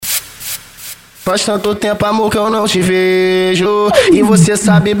Faz tanto tempo, amor, que eu não te vejo. E você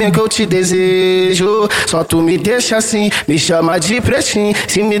sabe bem que eu te desejo. Só tu me deixa assim, me chama de pretinho.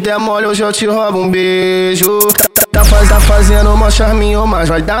 Se me der mole, hoje eu te roubo um beijo. Tá fazendo uma charminho, mas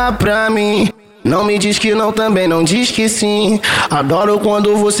vai dar pra mim. Não me diz que não, também não diz que sim. Adoro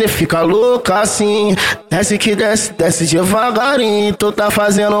quando você fica louca assim. Desce que desce, desce devagarinho. Tu tá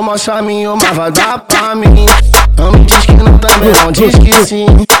fazendo uma charminho, mas vai dar pra mim. Não me diz que não, também não diz que sim.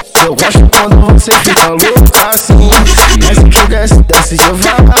 Eu gosto quando você fica louca assim. Desce que desce, desce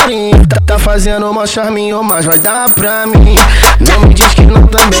devagarinho. Tá fazendo uma charminho, mas vai dar pra mim. Não me diz que não,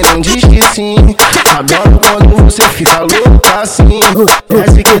 também não diz que sim. Adoro quando você fica louca assim.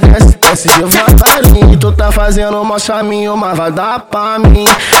 Desce que desce, desce devagarinho. Tu tá fazendo uma charminho, mas vai dar pra mim.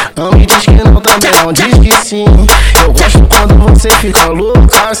 Não me diz que não, também não diz que sim. Eu gosto quando você fica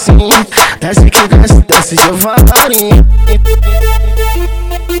louca assim. Desce que desce, desce devagarinho.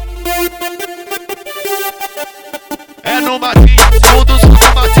 É no Martins, tudo só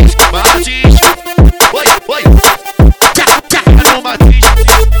no Martins, Martins. Oi, oi. É no Martins.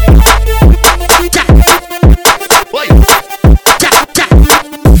 Oi.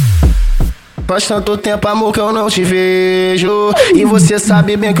 Faz tanto tempo, amor, que eu não te vejo. E você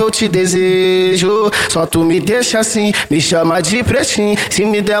sabe bem que eu te desejo. Só tu me deixa assim, me chama de pretinho. Se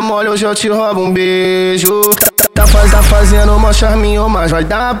me der mole, hoje eu te roubo um beijo. Tá fazendo uma charminho, mas vai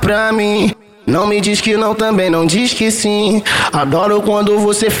dar pra mim. Não me diz que não, também não diz que sim. Adoro quando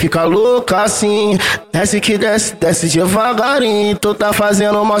você fica louca assim. Desce que desce, desce devagarinho. Tu tá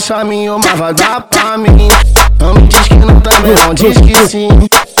fazendo uma charminho, mas vai dar pra mim. Não me diz que não, também não diz que sim.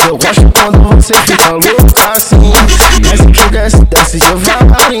 Eu gosto quando você fica louca assim. Desce que desce, desce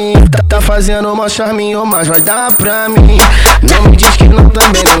devagarinho. Tá fazendo uma charminho, mas vai dar pra mim. Não me diz que não,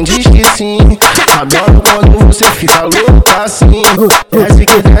 também não diz que sim. Adoro quando você fica louca assim. Desce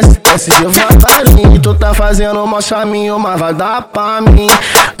que desce, desce devagarinho. Tu tá fazendo uma charminho, mas vai dar pra mim.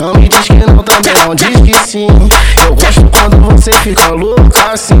 Não me diz que não, também não diz que sim. Eu gosto quando você fica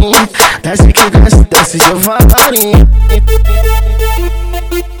louca assim. Desce que desce, desce devagarinho.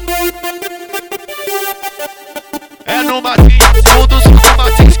 É no Martins,